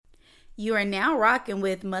You are now rocking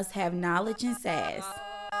with Must Have Knowledge and Sass.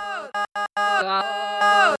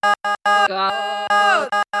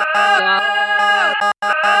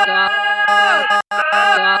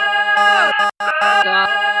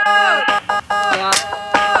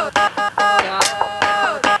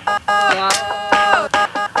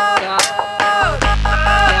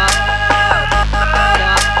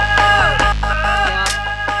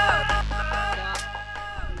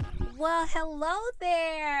 Well, hello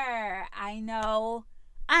there. I know.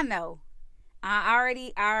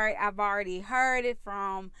 I've already heard it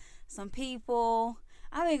from some people.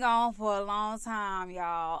 I've been gone for a long time,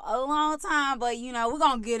 y'all. A long time, but we're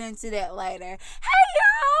going to get into that later. Hey,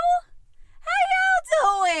 y'all. How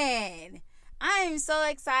y'all doing? I am so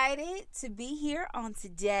excited to be here on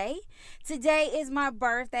today. Today is my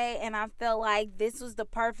birthday, and I felt like this was the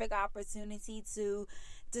perfect opportunity to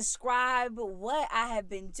describe what I have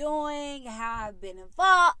been doing, how I've been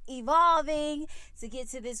evolving to get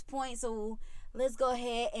to this point. So let's go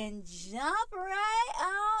ahead and jump right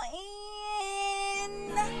on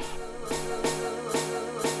in.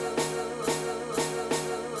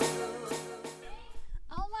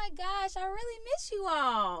 Oh my gosh, I really miss you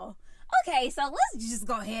all. Okay, so let's just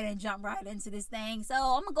go ahead and jump right into this thing. So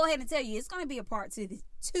I'm going to go ahead and tell you, it's going to be a part two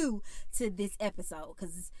to this episode.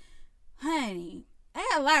 Because, honey, I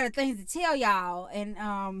got a lot of things to tell y'all, and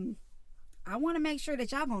I want to make sure that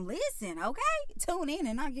y'all gonna listen, okay? Tune in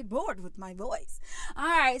and not get bored with my voice. All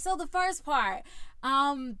right, so the first part,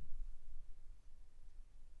 I've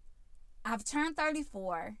turned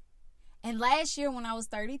 34, and last year when I was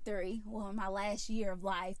 33, well, my last year of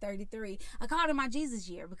life, 33, I called it my Jesus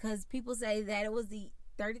year because people say that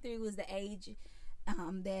 33 was the age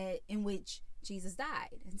that in which Jesus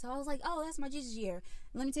died. And so I was like, oh, that's my Jesus year.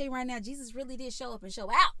 Let me tell you right now, Jesus really did show up and show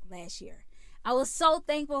out last year. I was so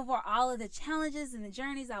thankful for all of the challenges and the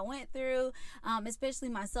journeys I went through, especially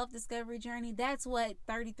my self-discovery journey. That's what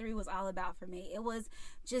 33 was all about for me. It was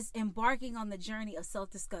just embarking on the journey of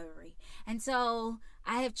self-discovery. And so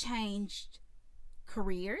I have changed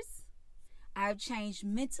careers, I've changed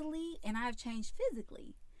mentally, and I've changed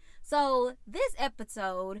physically. So this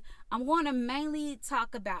episode, I'm going to mainly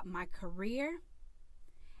talk about my career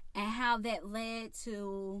and how that led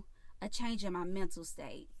to a change in my mental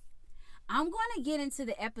state. I'm going to get into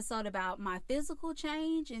the episode about my physical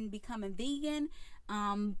change and becoming vegan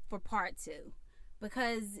for part 2.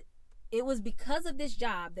 Because it was because of this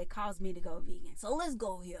job that caused me to go vegan. So let's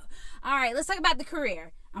go here. All right, let's talk about the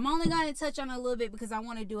career. I'm only going to touch on it a little bit because I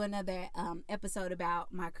want to do another episode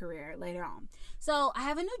about my career later on. So I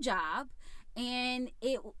have a new job, and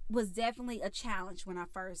it was definitely a challenge when I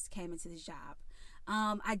first came into this job.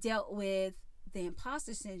 I dealt with the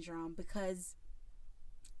imposter syndrome because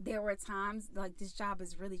there were times, like, this job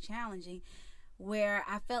is really challenging, where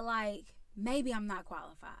I felt like maybe I'm not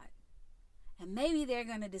qualified. And maybe they're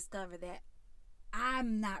going to discover that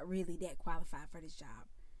I'm not really that qualified for this job.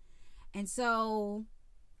 And so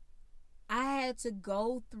I had to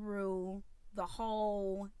go through the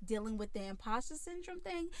whole dealing with the imposter syndrome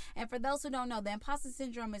thing. And for those who don't know, the imposter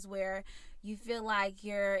syndrome is where you feel like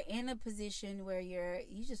you're in a position where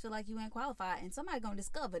you just feel like you ain't qualified, and somebody gonna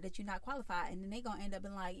discover that you're not qualified, and then they gonna end up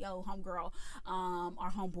being like, yo, homegirl,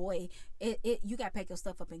 or homeboy, you gotta pack your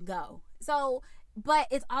stuff up and go. So, but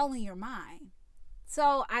it's all in your mind.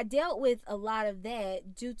 So I dealt with a lot of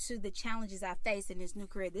that due to the challenges I faced in this new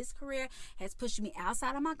career. This career has pushed me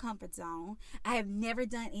outside of my comfort zone. I have never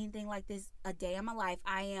done anything like this a day in my life.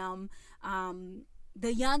 I am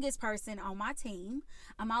the youngest person on my team.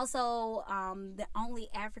 I'm also the only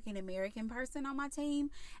African American person on my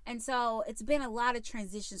team. And so it's been a lot of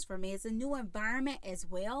transitions for me. It's a new environment as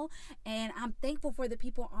well. And I'm thankful for the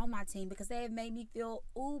people on my team because they have made me feel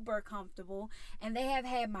uber comfortable. And they have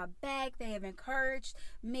had my back. They have encouraged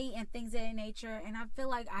me and things of that nature. And I feel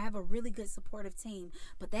like I have a really good supportive team.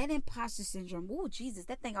 But that imposter syndrome, oh Jesus,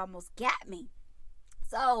 that thing almost got me.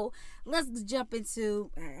 So let's jump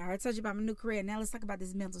into, I already told you about my new career. Now let's talk about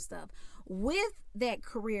this mental stuff. With that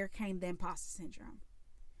career came the imposter syndrome.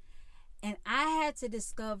 And I had to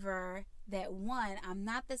discover that, one, I'm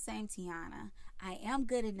not the same Tiana. I am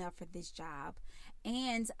good enough for this job.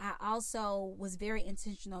 And I also was very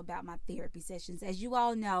intentional about my therapy sessions. As you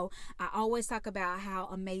all know, I always talk about how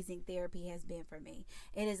amazing therapy has been for me.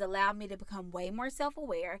 It has allowed me to become way more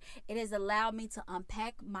self-aware. It has allowed me to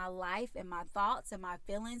unpack my life and my thoughts and my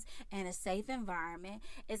feelings in a safe environment.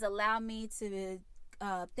 It's allowed me to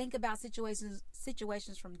think about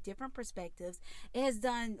situations from different perspectives. It has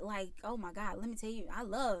done, like, oh my God, let me tell you, I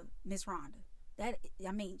love Miss Rhonda.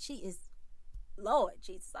 She is, Lord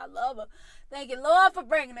Jesus, I love her. Thank you, Lord, for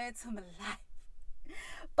bringing her into my life.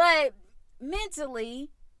 But mentally,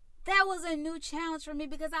 that was a new challenge for me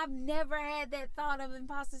because I've never had that thought of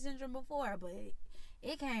imposter syndrome before, but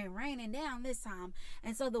it came raining down this time.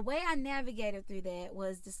 And so the way I navigated through that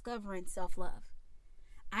was discovering self-love.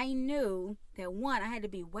 I knew that, one, I had to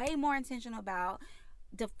be way more intentional about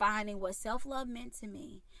defining what self-love meant to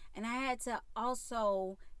me. And I had to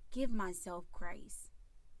also give myself grace,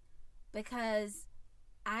 because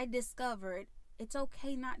I discovered it's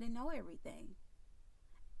okay not to know everything.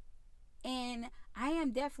 And I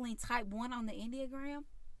am definitely type 1 on the Enneagram.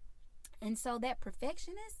 And so that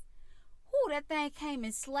perfectionist, that thing came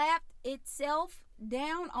and slapped itself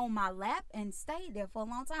down on my lap and stayed there for a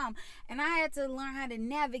long time. And I had to learn how to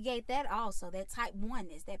navigate that also, that type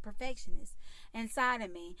 1ness, that perfectionist inside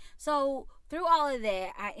of me. So through all of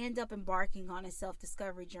that, I end up embarking on a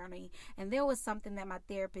self-discovery journey. And there was something that my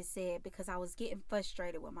therapist said, because I was getting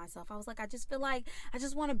frustrated with myself. I was like, I just feel like I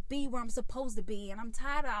just want to be where I'm supposed to be, and I'm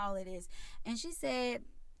tired of all of this. And she said,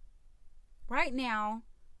 right now,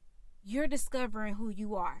 you're discovering who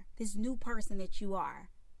you are, this new person that you are.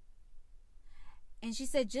 And she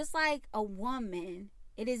said, just like a woman,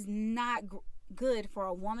 it is not good for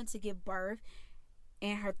a woman to give birth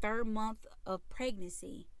in her 3rd month of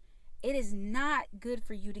pregnancy. It is not good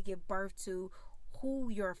for you to give birth to who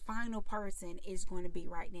your final person is going to be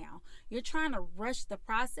right now. You're trying to rush the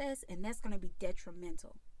process, and that's going to be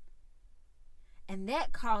detrimental. And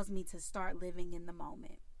that caused me to start living in the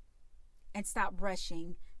moment and stop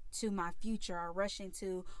rushing to my future or rushing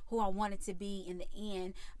to who I wanted to be in the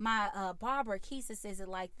end. My Barbara Kisa says it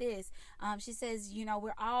like this. She says,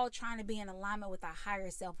 we're all trying to be in alignment with our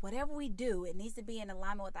higher self. Whatever we do, it needs to be in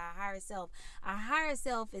alignment with our higher self. Our higher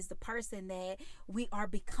self is the person that we are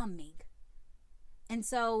becoming. And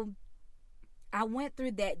so I went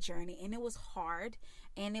through that journey, and it was hard,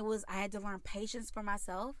 and I had to learn patience for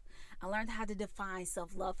myself. I learned how to define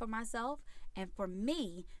self-love for myself. And for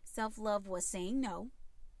me, self-love was saying no.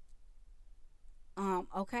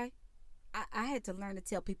 Okay. I had to learn to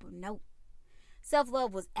tell people no.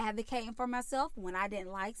 Self-love was advocating for myself when I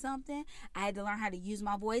didn't like something. I had to learn how to use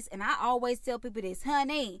my voice. And I always tell people this,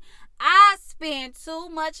 honey, I spend too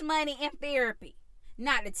much money in therapy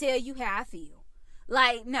not to tell you how I feel.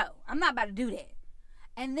 Like, no, I'm not about to do that.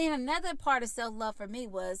 And then another part of self-love for me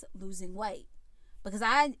was losing weight. Because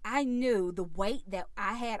I knew the weight that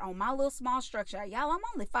I had on my little small structure. Y'all, I'm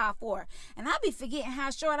only 5'4", and I be forgetting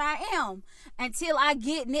how short I am until I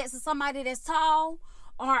get next to somebody that's tall,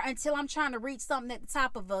 or until I'm trying to reach something at the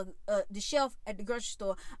top of the shelf at the grocery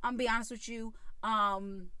store. I'm gonna be honest with you.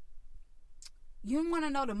 You want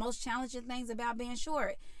to know the most challenging things about being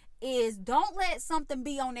short is, don't let something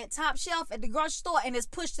be on that top shelf at the grocery store and it's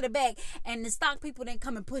pushed to the back, and the stock people then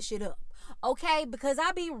come and push it up. Okay, because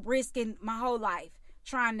I be risking my whole life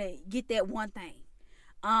trying to get that one thing.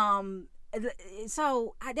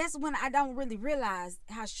 So that's when I don't really realize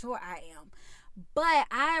how short I am. But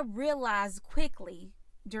I realized quickly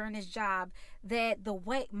during this job that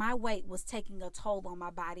my weight was taking a toll on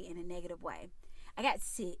my body in a negative way. I got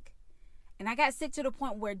sick, and I got sick to the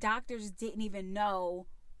point where doctors didn't even know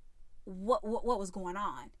what was going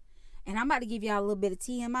on. And I'm about to give y'all a little bit of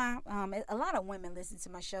TMI. A lot of women listen to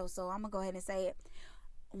my show, so I'm going to go ahead and say it.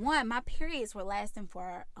 One, my periods were lasting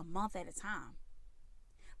for a month at a time.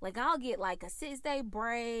 Like, I'll get like a 6-day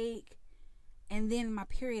break, and then my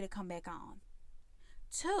period will come back on.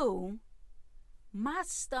 2, my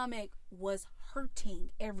stomach was hurting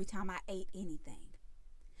every time I ate anything.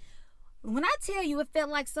 When I tell you, it felt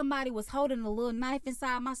like somebody was holding a little knife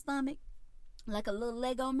inside my stomach. Like a little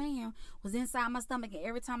Lego man was inside my stomach, and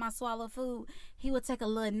every time I swallowed food, he would take a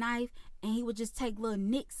little knife and he would just take little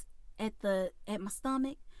nicks at my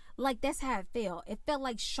stomach. Like, that's how it felt. It felt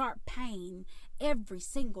like sharp pain every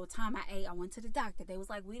single time I ate. I went to the doctor. They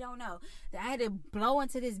was like, we don't know. I had to blow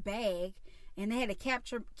into this bag, and they had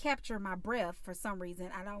to capture my breath for some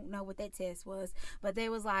reason. I don't know what that test was, but they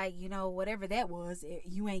was like, whatever that was,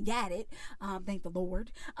 you ain't got it. Thank the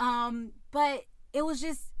Lord. But it was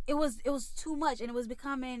just, it was too much, and it was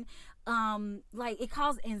becoming like, it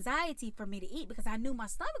caused anxiety for me to eat because I knew my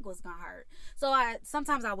stomach was gonna hurt. So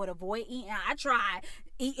sometimes I would avoid eating. I tried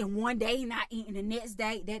eating one day, not eating the next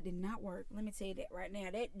day. That did not work. Let me tell you that right now.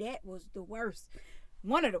 That was the worst.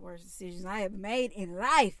 One of the worst decisions I have made in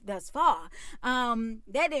life thus far.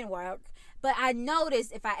 That didn't work. But I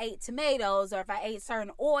noticed if I ate tomatoes, or if I ate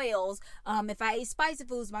certain oils, if I ate spicy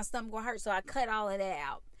foods, my stomach would hurt. So I cut all of that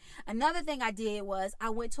out. Another thing I did was I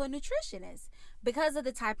went to a nutritionist. Because of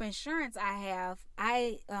the type of insurance I have,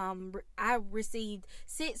 I received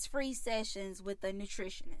 6 free sessions with a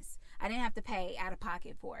nutritionist. I didn't have to pay out of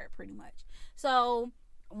pocket for it, pretty much. So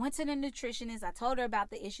went to the nutritionist. I told her about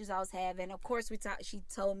the issues I was having. Of course, she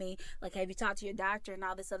told me, like, have you talked to your doctor and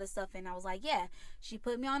all this other stuff? And I was like, yeah. She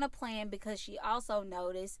put me on a plan because she also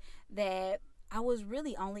noticed that I was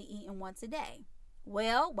really only eating once a day.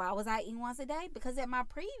 Well, why was I eating once a day? Because at my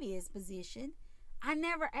previous position, I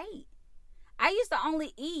never ate. I used to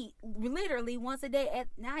only eat literally once a day at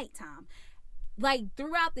nighttime. Like,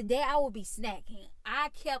 throughout the day, I would be snacking. I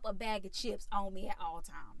kept a bag of chips on me at all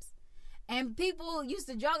times. And people used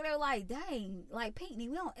to joke, they were like, dang, like, Pinckney,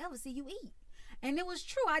 we don't ever see you eat. And it was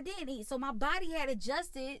true, I didn't eat. So my body had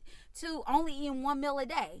adjusted to only eating one meal a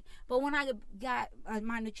day. But when I got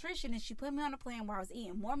my nutritionist, she put me on a plan where I was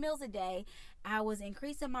eating more meals a day. I was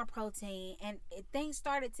increasing my protein, and things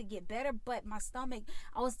started to get better. But my stomach,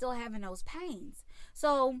 I was still having those pains.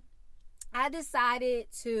 So I decided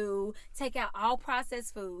to take out all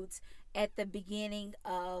processed foods at the beginning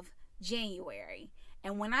of January.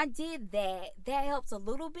 And when I did that, that helped a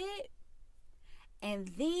little bit.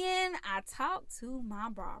 And then I talked to my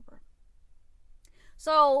barber.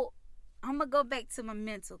 So I'm going to go back to my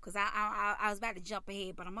mental, because I was about to jump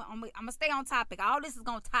ahead, but I'm going to stay on topic. All this is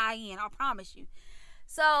going to tie in, I promise you.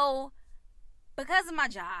 So because of my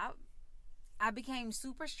job, I became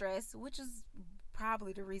super stressed, which is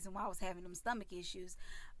probably the reason why I was having them stomach issues.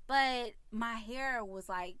 But my hair was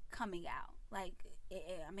like coming out, like,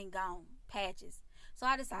 gone, patches. So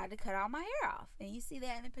I decided to cut all my hair off. And you see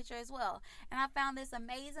that in the picture as well. And I found this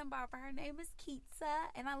amazing barber. Her name is Keitsa.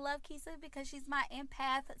 And I love Keitsa because she's my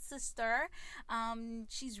empath sister.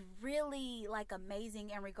 She's really, like, amazing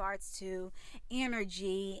in regards to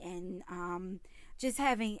energy and just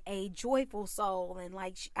having a joyful soul. And,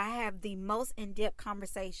 like, I have the most in-depth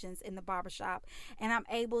conversations in the barbershop. And I'm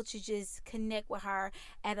able to just connect with her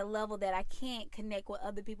at a level that I can't connect with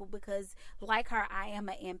other people, because, like her, I am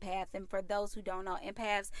an empath. And for those who don't know,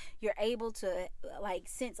 empaths, you're able to, like,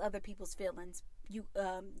 sense other people's feelings. You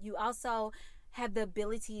also have the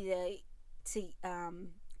ability to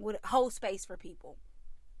hold space for people.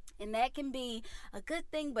 And that can be a good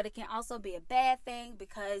thing, but it can also be a bad thing,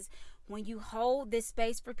 because when you hold this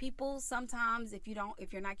space for people, sometimes if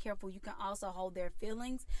you're not careful, you can also hold their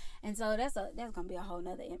feelings. And so that's gonna be a whole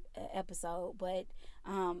nother episode, but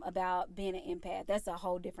about being an empath, that's a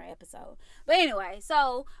whole different episode. But anyway,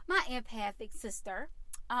 so my empathic sister,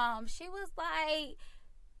 she was like,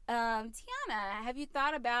 Tiana, have you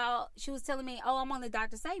thought about, she was telling me, I'm on the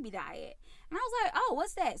Dr. Sebi diet. And I was like, oh,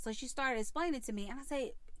 what's that? So she started explaining to me, and I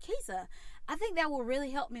said, Keisha, I think that will really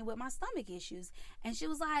help me with my stomach issues. And she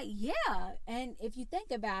was like, yeah. And if you think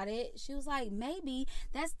about it, she was like, maybe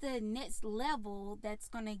that's the next level that's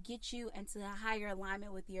going to get you into a higher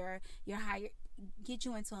alignment with your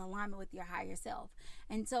alignment with your higher self.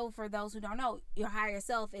 And so for those who don't know, your higher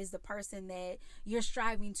self is the person that you're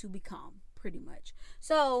striving to become, pretty much.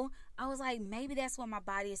 So I was like, maybe that's what my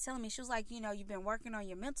body is telling me. She was like, you've been working on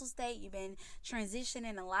your mental state, you've been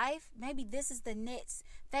transitioning in life. Maybe this is the next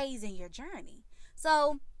phase in your journey.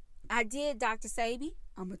 So I did Dr. Sebi.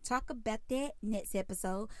 I'm going to talk about that next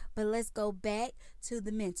episode, but let's go back to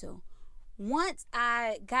the mental. Once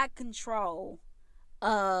I got control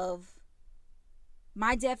of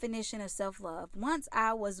my definition of self-love, once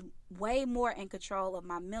I was way more in control of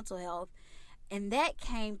my mental health, and that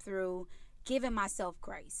came through giving myself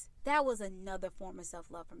grace. That was another form of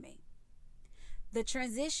self-love for me. The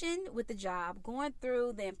transition with the job, going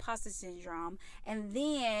through the imposter syndrome, and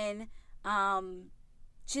then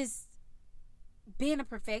just being a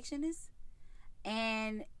perfectionist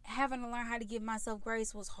and having to learn how to give myself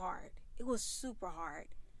grace was hard. It was super hard,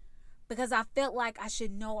 because I felt like I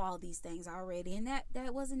should know all these things already, and that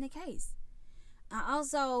wasn't the case. I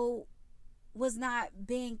also was not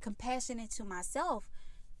being compassionate to myself,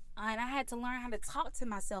 and I had to learn how to talk to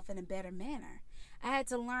myself in a better manner. I had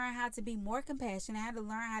to learn how to be more compassionate. I had to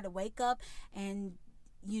learn how to wake up and,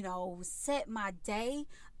 set my day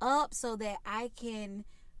up so that I can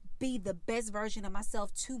be the best version of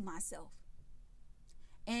myself to myself.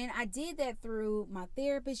 And I did that through my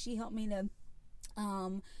therapist. She helped me to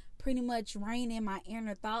pretty much rein in my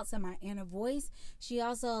inner thoughts and my inner voice. She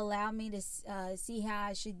also allowed me to see how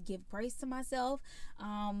I should give grace to myself.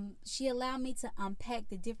 She allowed me to unpack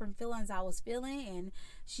the different feelings I was feeling, and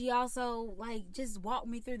she also just walked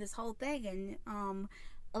me through this whole thing and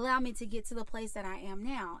allowed me to get to the place that I am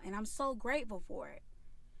now. And I'm so grateful for it,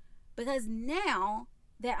 because now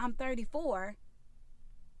that I'm 34,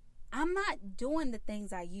 I'm not doing the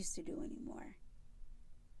things I used to do anymore.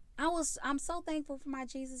 I'm so thankful for my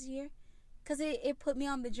Jesus year, because it put me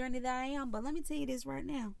on the journey that I am. But let me tell you this right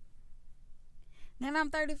now. Now that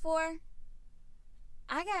I'm 34,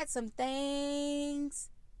 I got some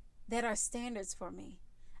things that are standards for me.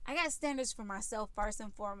 I got standards for myself first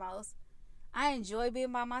and foremost. I enjoy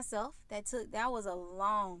being by myself. That was a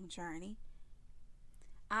long journey.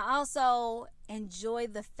 I also enjoy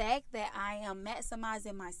the fact that I am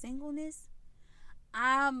maximizing my singleness.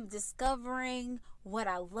 I'm discovering what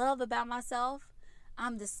I love about myself.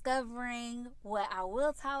 I'm discovering what I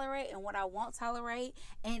will tolerate and what I won't tolerate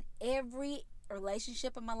in every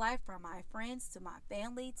relationship in my life, from my friends to my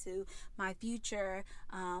family to my future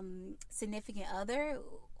significant other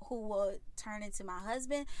who will turn into my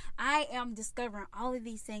husband. I am discovering all of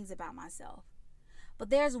these things about myself. But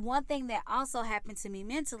there's one thing that also happened to me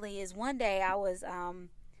mentally is one day I was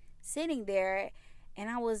sitting there and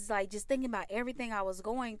I was like just thinking about everything I was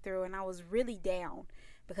going through, and I was really down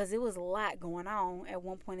because it was a lot going on at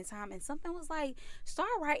one point in time. And something was like, start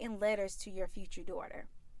writing letters to your future daughter.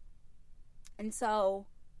 And so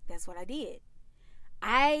that's what I did.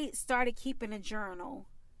 I started keeping a journal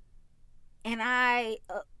and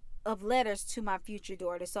of letters to my future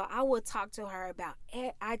daughter. So I would talk to her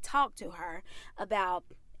about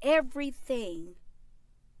everything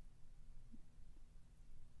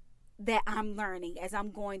that I'm learning as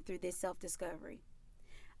I'm going through this self-discovery.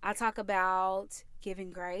 I talk about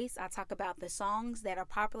giving grace. I talk about the songs that are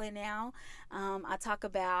popular now. I talk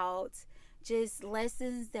about just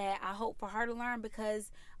lessons that I hope for her to learn, because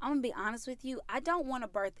I'm going to be honest with you, I don't want to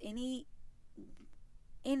birth anyone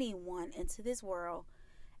into this world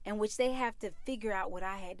in which they have to figure out what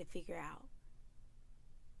I had to figure out.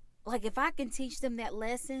 Like, if I can teach them that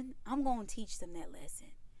lesson, I'm going to teach them that lesson.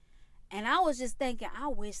 And I was just thinking, I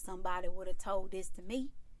wish somebody would have told this to me.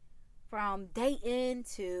 From dating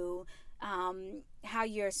to how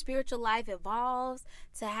your spiritual life evolves,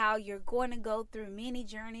 to how you're going to go through many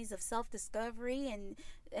journeys of self-discovery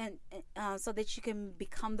and so that you can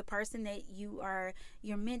become the person that you're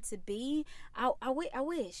meant to be. I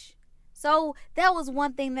wish. So that was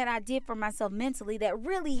one thing that I did for myself mentally that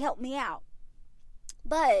really helped me out.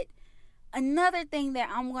 But another thing that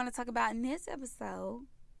I'm going to talk about in this episode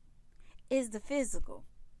is the physical.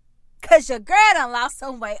 Because your girl done lost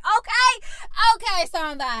some weight. Okay,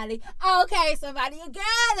 somebody. You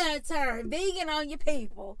gotta turn vegan on you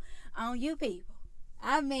people. I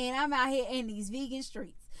mean, I'm out here in these vegan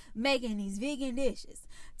streets, making these vegan dishes,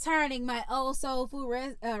 turning my old soul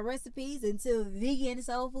food recipes into vegan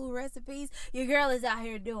soul food recipes. Your girl is out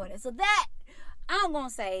here doing it. So that I'm going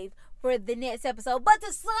to save for the next episode. But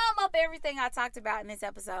to sum up everything I talked about in this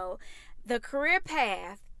episode, the career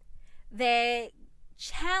path that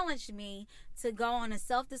challenged me to go on a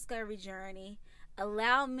self-discovery journey,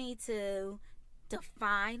 allowed me to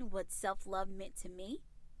define what self-love meant to me.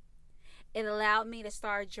 It allowed me to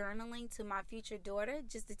start journaling to my future daughter,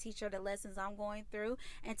 just to teach her the lessons I'm going through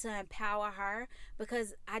and to empower her,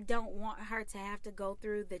 because I don't want her to have to go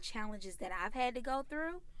through the challenges that I've had to go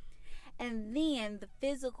through. And then the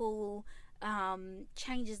physical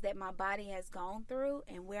changes that my body has gone through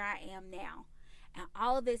and where I am now. And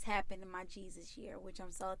all of this happened in my Jesus year, which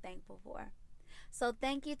I'm so thankful for. So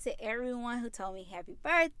thank you to everyone who told me happy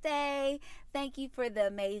birthday. Thank you for the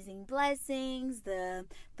amazing blessings, the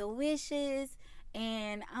wishes.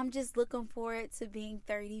 And I'm just looking forward to being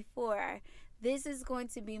 34. This is going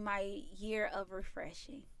to be my year of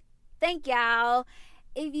refreshing. Thank y'all.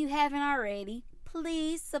 If you haven't already,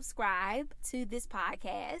 please subscribe to this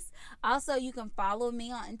podcast. Also, you can follow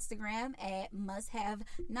me on Instagram at Must Have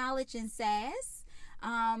Knowledge and Sass.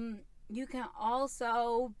 You can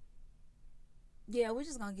also, we're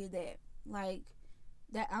just gonna get that. Like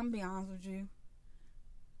that, I'm gonna be honest with you,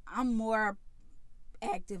 I'm more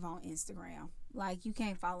active on Instagram. Like, you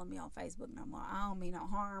can't follow me on Facebook no more. I don't mean no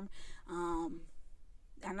harm.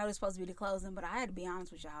 I know it's supposed to be the closing, but I had to be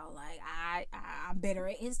honest with y'all. Like, I'm better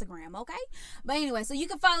at Instagram, okay? But anyway, so you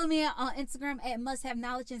can follow me on Instagram at Must Have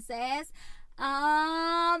Knowledge and Sass.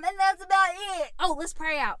 And that's about it. Oh, let's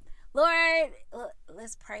pray out. Lord,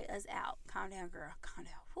 let's pray us out. Calm down, girl. Calm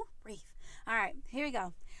down. Whew, breathe. All right, here we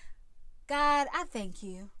go. God, I thank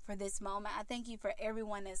you for this moment. I thank you for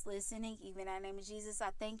everyone that's listening, even in the name of Jesus.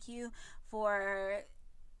 I thank you for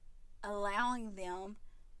allowing them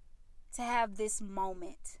to have this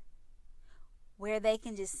moment where they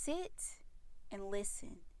can just sit and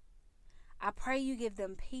listen. I pray you give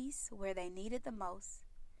them peace where they need it the most.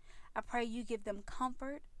 I pray you give them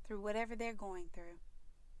comfort through whatever they're going through.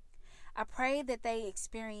 I pray that they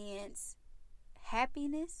experience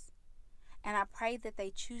happiness, and I pray that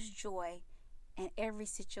they choose joy in every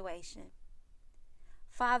situation.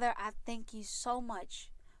 Father, I thank you so much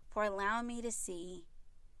for allowing me to see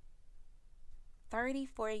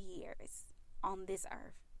 34 years on this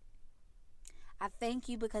earth. I thank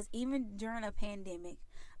you because even during a pandemic,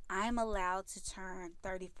 I am allowed to turn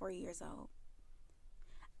 34 years old.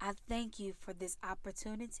 I thank you for this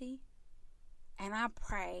opportunity, and I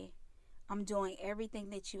pray I'm doing everything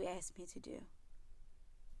that you asked me to do.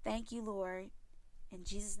 Thank you, Lord. In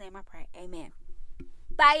Jesus' name I pray. Amen.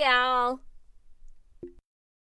 Bye, y'all.